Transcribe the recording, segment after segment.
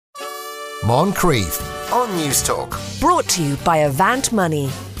Moncrief on News Talk. Brought to you by Avant Money.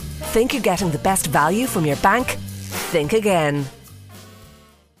 Think you're getting the best value from your bank? Think again.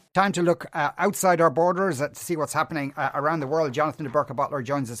 Time to look outside our borders to see what's happening around the world. Jonathan de Burke-Butler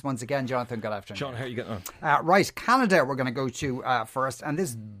joins us once again. Jonathan, good afternoon. Sean, how are you getting on? Right, Canada we're going to go to first. And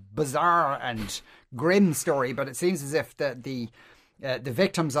this bizarre and grim story, but it seems as if the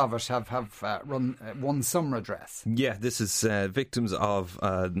victims of it have won some redress. Yeah, this is victims of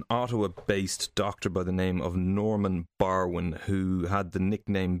an Ottawa-based doctor by the name of Norman Barwin, who had the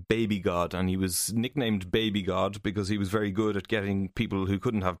nickname Baby God, and he was nicknamed Baby God because he was very good at getting people who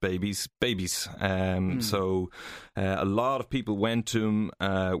couldn't have babies. So a lot of people went to him.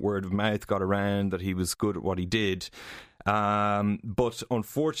 Word of mouth got around that he was good at what he did. But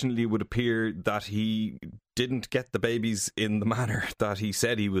unfortunately, it would appear that he didn't get the babies in the manner that he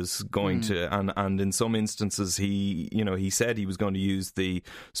said he was going to, and in some instances he said he was going to use the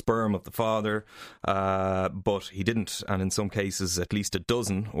sperm of the father, but he didn't, and in some cases at least a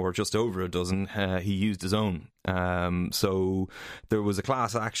dozen or just over a dozen he used his own. So there was a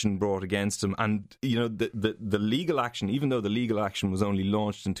class action brought against him, and the legal action, even though the legal action was only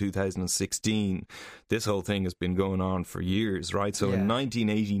launched in 2016, this whole thing has been going on for years, right? So in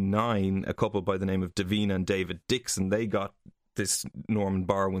 1989, a couple by the name of Davina and David Dixon, they got this Norman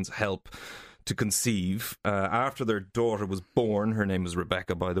Barwin's help to conceive. After their daughter was born, her name was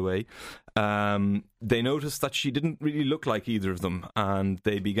Rebecca, by the way, they noticed that she didn't really look like either of them, and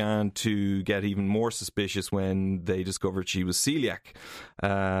they began to get even more suspicious when they discovered she was celiac,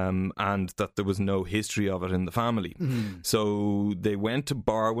 and that there was no history of it in the family. So they went to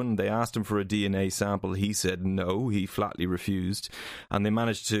Barwin, they asked him for a DNA sample. He said no, he flatly refused, and they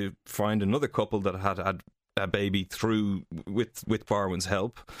managed to find another couple that had a baby through with Barwin's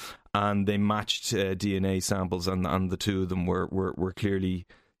help, and they matched DNA samples, and the two of them were clearly,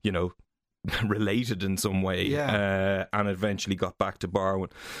 related in some way, and eventually got back to Barwin.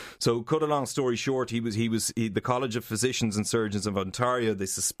 So, cut a long story short, the College of Physicians and Surgeons of Ontario, they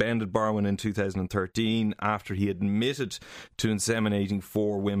suspended Barwin in 2013 after he admitted to inseminating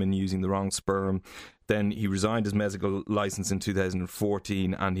 4 women using the wrong sperm. Then he resigned his medical licence in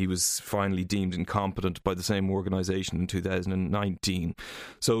 2014, and he was finally deemed incompetent by the same organisation in 2019.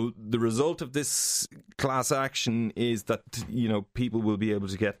 So the result of this class action is that, victims will be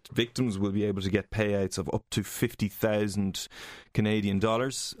able to get payouts of up to 50,000 Canadian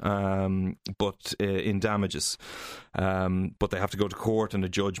dollars, but in damages. But they have to go to court, and a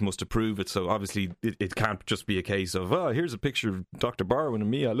judge must approve it. So obviously it can't just be a case of, here's a picture of Dr. Barwin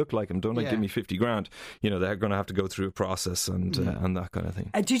and me, I look like him, don't I? Give me 50 grand. They're going to have to go through a process and that kind of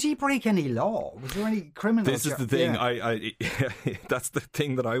thing. Did he break any law? Was there any criminal? This is the thing. I that's the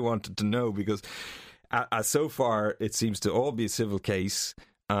thing that I wanted to know, because so far it seems to all be a civil case,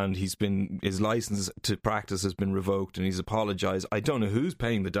 and his license to practice has been revoked, and he's apologised. I don't know who's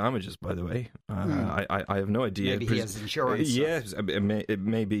paying the damages, by the way. I have no idea. Maybe he has insurance. Yes, it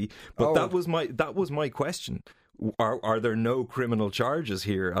may be. But that was my question. Are there no criminal charges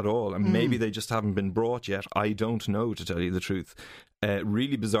here at all? And maybe they just haven't been brought yet. I don't know, to tell you the truth.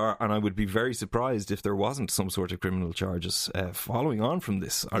 Really bizarre, and I would be very surprised if there wasn't some sort of criminal charges following on from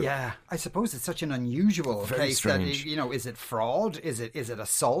this. I suppose it's such an unusual case strange. That, is it fraud? Is it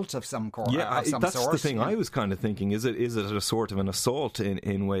assault of some sort? That's the thing. I was kind of thinking, is it a sort of an assault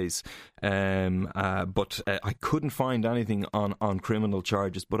in ways? But I couldn't find anything on criminal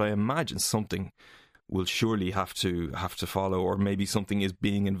charges, but I imagine something will surely have to follow, or maybe something is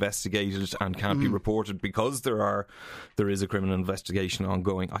being investigated and can't be reported because there is a criminal investigation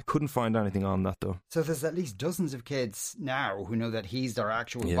ongoing. I couldn't find anything on that, though. So there's at least dozens of kids now who know that he's their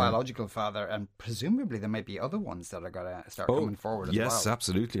actual biological father, and presumably there might be other ones that are going to start coming forward as well. Yes,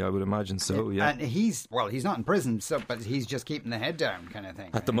 absolutely, I would imagine so. Yeah, and he's not in prison, but he's just keeping the head down, kind of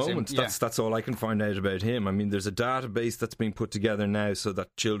thing. At the moment, that's all I can find out about him. I mean, there's a database that's being put together now so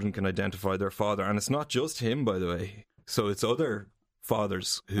that children can identify their father, and it's not just him, by the way. So it's other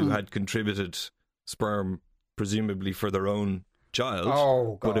fathers who had contributed sperm, presumably for their own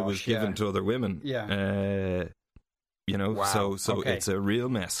child, but it was given to other women. Wow. So it's a real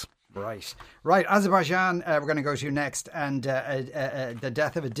mess. Right. Azerbaijan, we're going to go to next, and the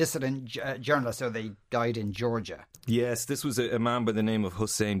death of a dissident journalist. So they died in Georgia. Yes, this was a man by the name of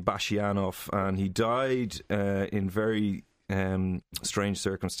Hussein Bashianov, and he died in very strange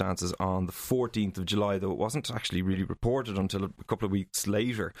circumstances on the 14th of July, though it wasn't actually really reported until a couple of weeks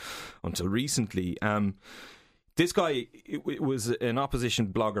later, until recently. This guy was an opposition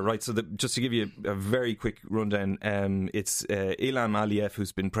blogger, right? So just to give you a very quick rundown, it's Ilham Aliyev,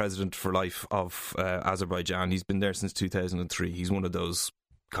 who's been president for life of Azerbaijan. He's been there since 2003. He's one of those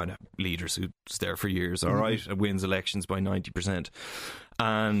kind of leaders who's there for years, all right, and wins elections by 90%.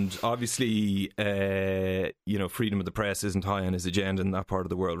 And obviously, freedom of the press isn't high on his agenda in that part of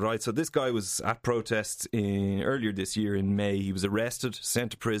the world, right? So this guy was at protests earlier this year in May. He was arrested,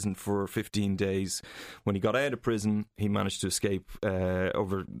 sent to prison for 15 days. When he got out of prison, he managed to escape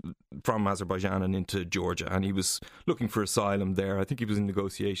from Azerbaijan and into Georgia. And he was looking for asylum there. I think he was in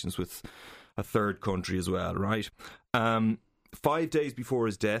negotiations with a third country as well, right? 5 days before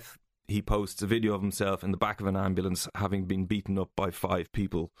his death, he posts a video of himself in the back of an ambulance having been beaten up by 5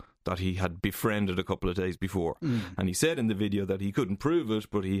 people that he had befriended a couple of days before. And he said in the video that he couldn't prove it,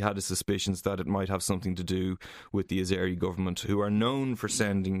 but he had his suspicions that it might have something to do with the Azeri government, who are known for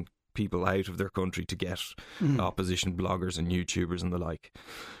sending people out of their country to get opposition bloggers and YouTubers and the like.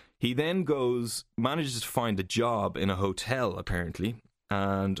 He then manages to find a job in a hotel, apparently.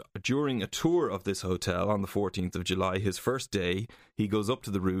 And during a tour of this hotel on the 14th of July, his first day, he goes up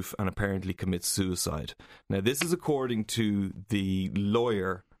to the roof and apparently commits suicide. Now, this is according to the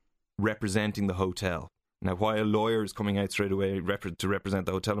lawyer representing the hotel. Now, why a lawyer is coming out straight away to represent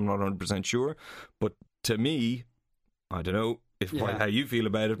the hotel, I'm not 100% sure. But to me, I don't know how you feel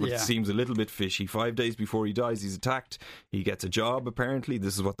about it, but it seems a little bit fishy. 5 days before he dies, he's attacked. He gets a job, apparently.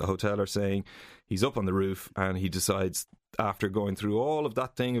 This is what the hotel are saying. He's up on the roof and he decides, after going through all of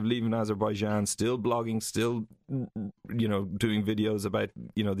that thing of leaving Azerbaijan, still blogging, still, doing videos about,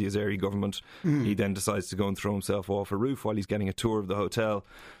 the Azeri government, he then decides to go and throw himself off a roof while he's getting a tour of the hotel.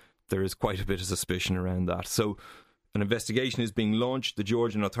 There is quite a bit of suspicion around that. So an investigation is being launched. The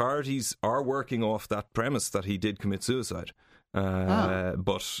Georgian authorities are working off that premise that he did commit suicide.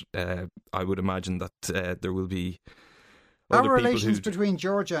 But I would imagine that there will be other people. Are relations between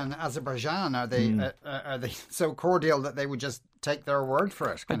Georgia and Azerbaijan, are they so cordial that they would just take their word for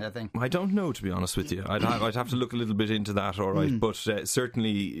it, kind of thing? I don't know, to be honest with you. I'd have to look a little bit into that, all right. But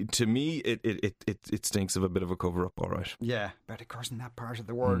certainly, to me, it stinks of a bit of a cover-up, all right. Yeah, but of course, in that part of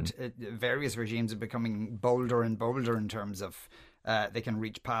the world, various regimes are becoming bolder and bolder in terms of they can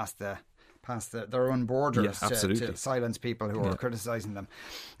reach past their own borders to silence people who are criticising them.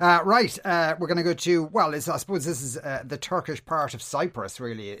 Right, we're going to go to, I suppose this is the Turkish part of Cyprus,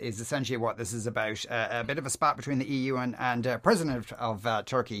 really, is essentially what this is about. A bit of a spat between the EU and President of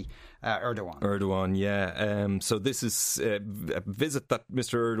Turkey, Erdogan. Yeah. So this is a visit that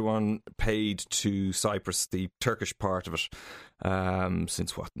Mr. Erdogan paid to Cyprus, the Turkish part of it,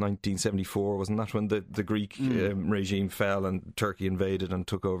 since 1974, wasn't that when the Greek regime fell and Turkey invaded and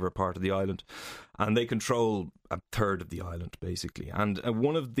took over a part of the island? And they control a third of the island, basically. And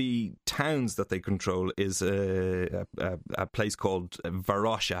one of the towns that they control is a place called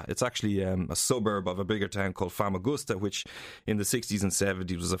Varosha. It's actually a suburb of a bigger town called Famagusta, which in the 60s and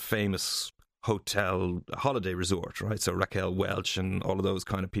 70s was a famous hotel holiday resort, right? So Raquel Welch and all of those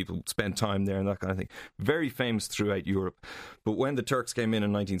kind of people spent time there and that kind of thing. Very famous throughout Europe. But when the Turks came in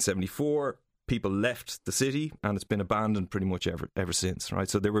 1974, people left the city and it's been abandoned pretty much ever since, right?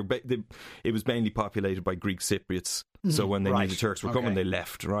 So it was mainly populated by Greek Cypriots. So when they knew the Turks were coming, they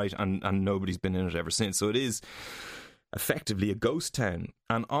left, right? And nobody's been in it ever since. So it is effectively a ghost town.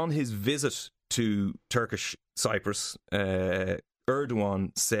 And on his visit to Turkish Cyprus,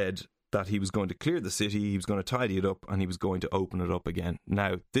 Erdogan said that he was going to clear the city, he was going to tidy it up, and he was going to open it up again.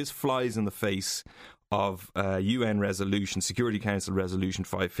 Now, this flies in the face of UN resolution, Security Council Resolution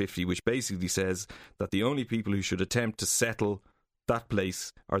 550, which basically says that the only people who should attempt to settle that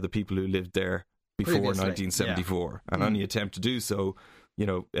place are the people who lived there before 1974. And any attempt to do so,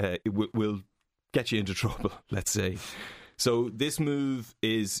 it will get you into trouble, let's say. So this move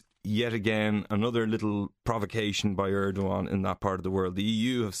is yet again another little provocation by Erdogan in that part of the world. The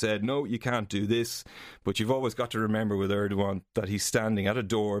EU have said, no, you can't do this, but you've always got to remember with Erdogan that he's standing at a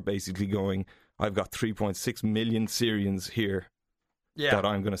door basically going, I've got 3.6 million Syrians here that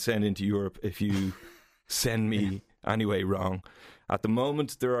I'm going to send into Europe if you send me anyway wrong. At the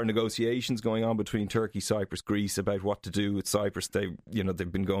moment, there are negotiations going on between Turkey, Cyprus, Greece about what to do with Cyprus. They've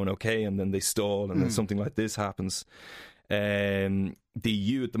been going okay, and then they stall, and then something like this happens. The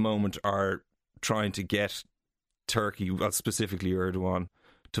EU at the moment are trying to get Turkey, specifically Erdogan,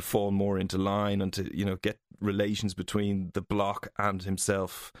 to fall more into line and to get relations between the bloc and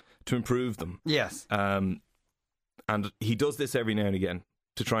himself to improve them. Yes. And he does this every now and again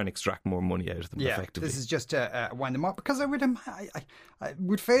to try and extract more money out of them effectively. This is just to wind them up, because I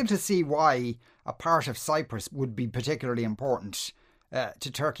would fail to see why a part of Cyprus would be particularly important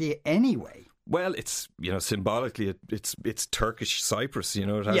to Turkey anyway. Well, it's symbolically it's Turkish Cyprus. It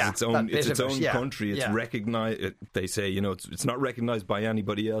has its own country. It's recognized. They say it's not recognized by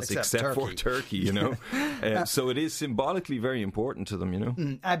anybody else except for Turkey. So it is symbolically very important to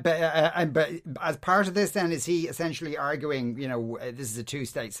them. But as part of this, then, is he essentially arguing? This is a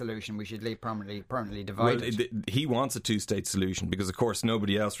two-state solution. We should leave permanently divided. Well, he wants a two-state solution because, of course,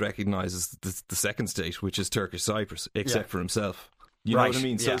 nobody else recognises the second state, which is Turkish Cyprus, except for himself. You know what I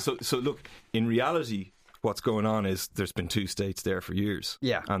mean? Yeah. So look, in reality, what's going on is there's been two states there for years.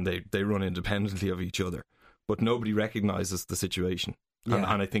 Yeah. And they run independently of each other. But nobody recognises the situation. Yeah.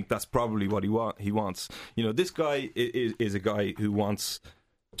 And I think that's probably what he wants. This guy is a guy who wants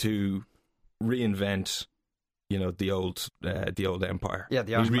to reinvent the old empire. Yeah,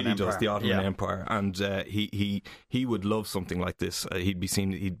 the Ottoman He really Empire. does, the Ottoman Empire, and he would love something like this. He'd be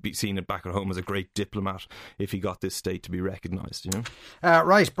seen it back at home as a great diplomat if he got this state to be recognised.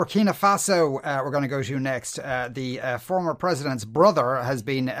 Right, Burkina Faso. We're going to go to next. The former president's brother has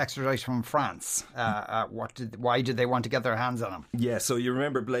been extradited from France. Why did they want to get their hands on him? Yeah, so you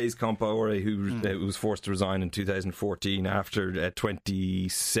remember Blaise Compaoré, who was forced to resign in 2014 after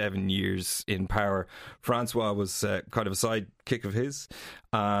 27 years in power. Francois was kind of a sidekick of his,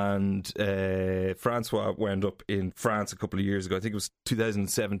 and Francois wound up in France a couple of years ago. I think it was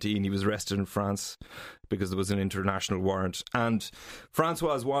 2017. He was arrested in France because there was an international warrant, and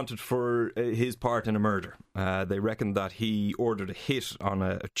Francois is wanted for his part in a murder. They reckon that he ordered a hit on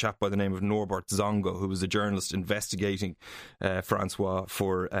a chap by the name of Norbert Zongo, who was a journalist investigating Francois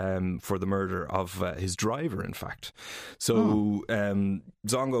for the murder of his driver, in fact. So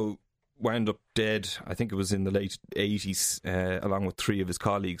Zongo wound up dead. I think it was in the late 80s, along with three of his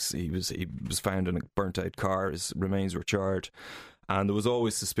colleagues. He was found in a burnt out car. His remains were charred, and there was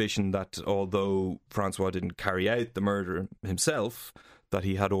always suspicion that although Francois didn't carry out the murder himself, that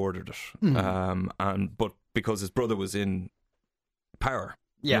he had ordered it. But because his brother was in power,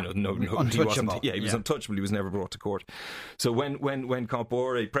 untouchable. He was untouchable. He was never brought to court. So when President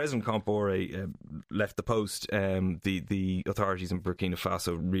Compaoré left the post, the authorities in Burkina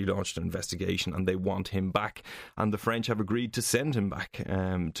Faso relaunched an investigation, and they want him back. And the French have agreed to send him back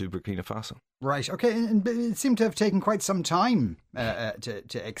to Burkina Faso. Right. Okay. And it seemed to have taken quite some time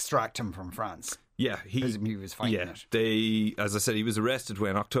to extract him from France. Yeah, he was fighting it. As I said, he was arrested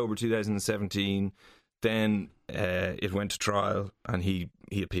when October 2017. Then it went to trial, and he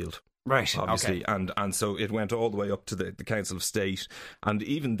appealed. Right, obviously, okay. and so it went all the way up to the Council of State, and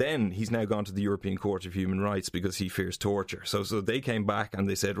even then he's now gone to the European Court of Human Rights because he fears torture. So they came back and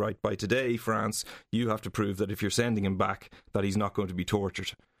they said, right, by today, France, you have to prove that if you're sending him back, that he's not going to be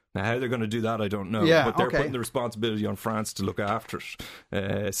tortured. Now, how they're going to do that, I don't know. Yeah, but they're putting the responsibility on France to look after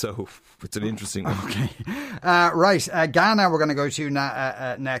it. So it's an interesting one. Okay. Right. Ghana we're going to go to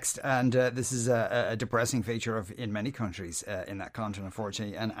next. And this is a depressing feature in many countries in that continent,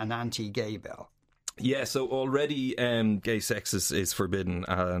 unfortunately, an anti-gay bill. Yeah, so already gay sex is forbidden,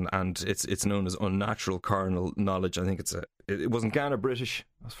 and it's known as unnatural carnal knowledge. I think it wasn't Ghana British,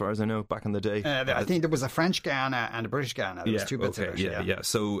 as far as I know, back in the day. I think there was a French Ghana and a British Ghana. There was two bits of it. Yeah.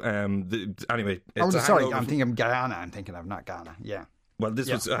 So I'm anyway, thinking of Guyana. I'm thinking of not Ghana. Yeah. Well, this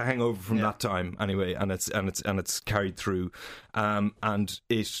was a hangover from that time anyway, and it's carried through, and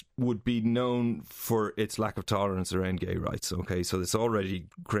it would be known for its lack of tolerance around gay rights. Okay, so it's already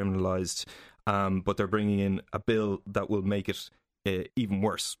criminalised. But they're bringing in a bill that will make it even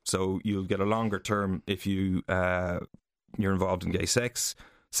worse. So you'll get a longer term if you're involved in gay sex.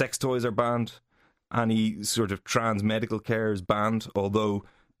 Sex toys are banned. Any sort of trans medical care is banned. Although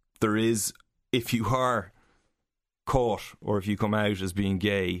there is, if you are caught or if you come out as being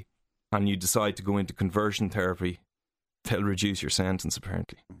gay and you decide to go into conversion therapy, they'll reduce your sentence,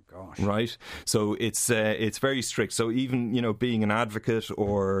 apparently. Oh, gosh. Right? So it's very strict. So even, being an advocate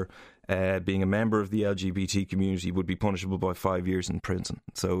or being a member of the LGBT community would be punishable by 5 years in prison.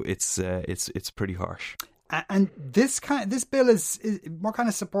 So it's pretty harsh. And this bill is what kind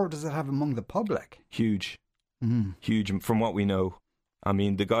of support does it have among the public? Huge, huge. From what we know, I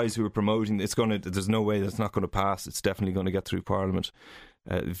mean, the guys who are promoting there's no way that's not going to pass. It's definitely going to get through Parliament.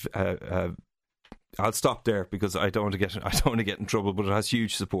 I'll stop there because I don't want to get in trouble, but it has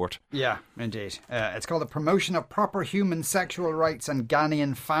huge support. Yeah, indeed. It's called the Promotion of Proper Human Sexual Rights and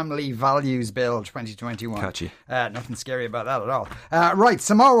Ghanaian Family Values Bill 2021. Catchy. Nothing scary about that at all. Right,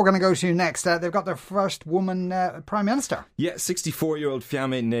 Samoa we're going to go to next. They've got their first woman Prime Minister. Yeah, 64-year-old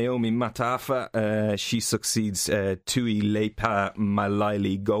Fiame Naomi Matafa. She succeeds Tui Lepa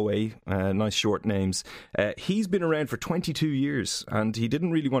Malaili Goe. Nice short names. He's been around for 22 years and he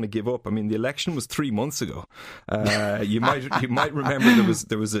didn't really want to give up. I mean, the election was 3 3 months ago. You might remember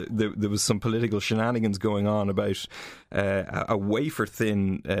there was some political shenanigans going on about a wafer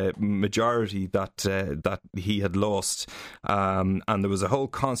thin majority that he had lost, and there was a whole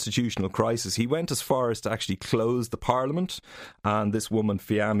constitutional crisis. He went as far as to actually close the parliament, and this woman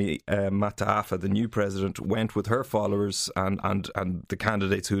Fiami Matafa, the new president, went with her followers and the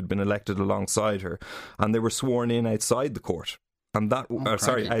candidates who had been elected alongside her, and they were sworn in outside the court. And that,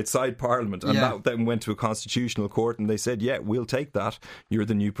 outside Parliament, and that then went to a constitutional court, and they said, "Yeah, we'll take that. You're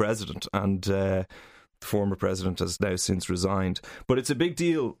the new president." And the former president has now since resigned. But it's a big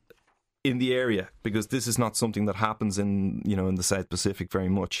deal in the area because this is not something that happens in the South Pacific very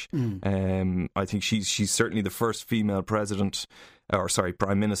much. I think she's certainly the first female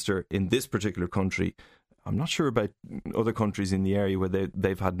prime minister in this particular country. I'm not sure about other countries in the area where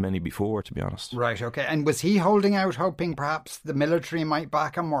they've had many before, to be honest. Right, okay. And was he holding out, hoping perhaps the military might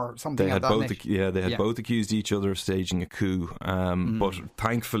back him or something like that? They had both accused each other of staging a coup, but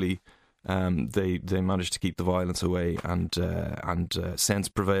thankfully they managed to keep the violence away and sense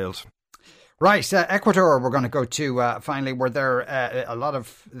prevailed. Right, Ecuador we're going to go to finally, where a lot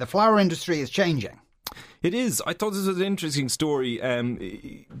of the flower industry is changing. It is. I thought this was an interesting story.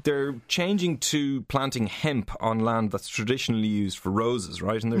 They're changing to planting hemp on land that's traditionally used for roses,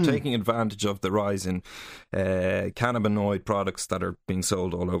 right? And they're taking advantage of the rise in cannabinoid products that are being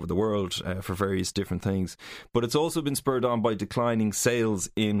sold all over the world for various different things. But it's also been spurred on by declining sales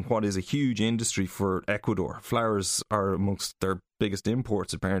in what is a huge industry for Ecuador. Flowers are amongst their biggest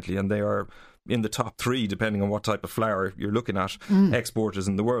imports, apparently, and they are in the top 3, depending on what type of flower you're looking at, exporters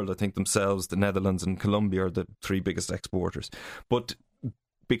in the world. I think themselves, the Netherlands and Colombia are the 3 biggest exporters. But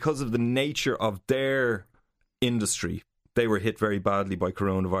because of the nature of their industry, they were hit very badly by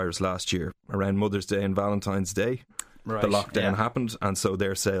coronavirus last year, around Mother's Day and Valentine's Day. Right, the lockdown happened, and so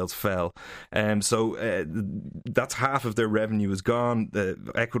their sales fell. So that's half of their revenue is gone.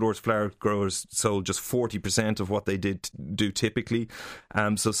 Ecuador's flower growers sold just 40% of what they did do typically.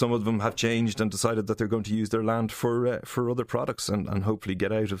 So some of them have changed and decided that they're going to use their land for other products and hopefully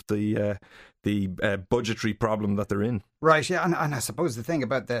get out of the budgetary problem that they're in. Right, yeah, and I suppose the thing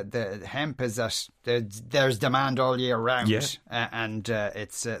about the hemp is that there's demand all year round, and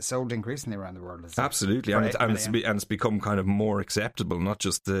it's sold increasingly around the world. Absolutely, and it's become kind of more acceptable, not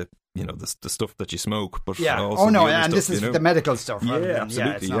just the stuff that you smoke, but also and stuff, this is the medical stuff.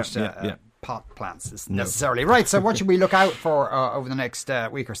 Absolutely, it's not pot plants necessarily. Right, so what should we look out for over the next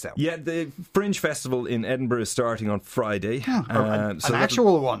week or so? Yeah, the Fringe Festival in Edinburgh is starting on Friday. An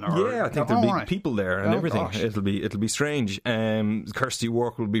actual one? I think there'll be people there and everything. Gosh. It'll be strange. Kirsty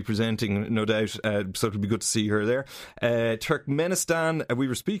Wark will be presenting, no doubt, so it'll be good to see her there. Turkmenistan, we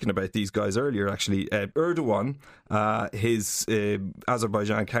were speaking about these guys earlier actually. Erdogan, his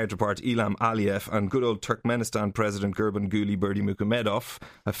Azerbaijan counterpart Ilham Aliyev, and good old Turkmenistan President Gurbanguly Berdimuhamedov,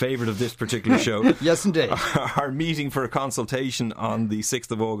 a favourite of this particular show. Yes, indeed. Are meeting for a consultation on the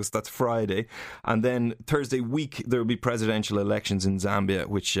 6th of August, that's Friday. And then Thursday week, there will be presidential elections in Zambia,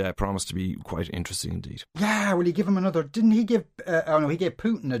 which promise to be quite interesting indeed. Yeah, will he give him another? Didn't he give? He gave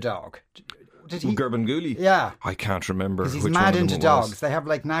Putin a dog. Did he? Gurbanguly? Yeah. I can't remember. Because he's which mad one into dogs. They have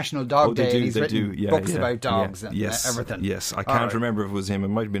like National Dog Day. They he's written books about dogs and everything. Yes, I can't remember if it was him. It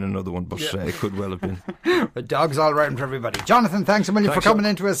might have been another one, but it could well have been. But dogs all around for everybody. Jonathan, thanks a million for coming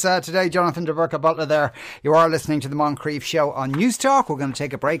into us today. Jonathan de Burka Butler there. You are listening to the Moncrief Show on News Talk. We're going to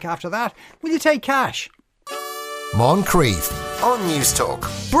take a break after that. Will you take cash? Moncrief on News Talk.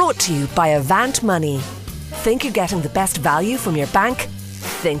 Brought to you by Avant Money. Think you're getting the best value from your bank?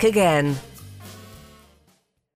 Think again.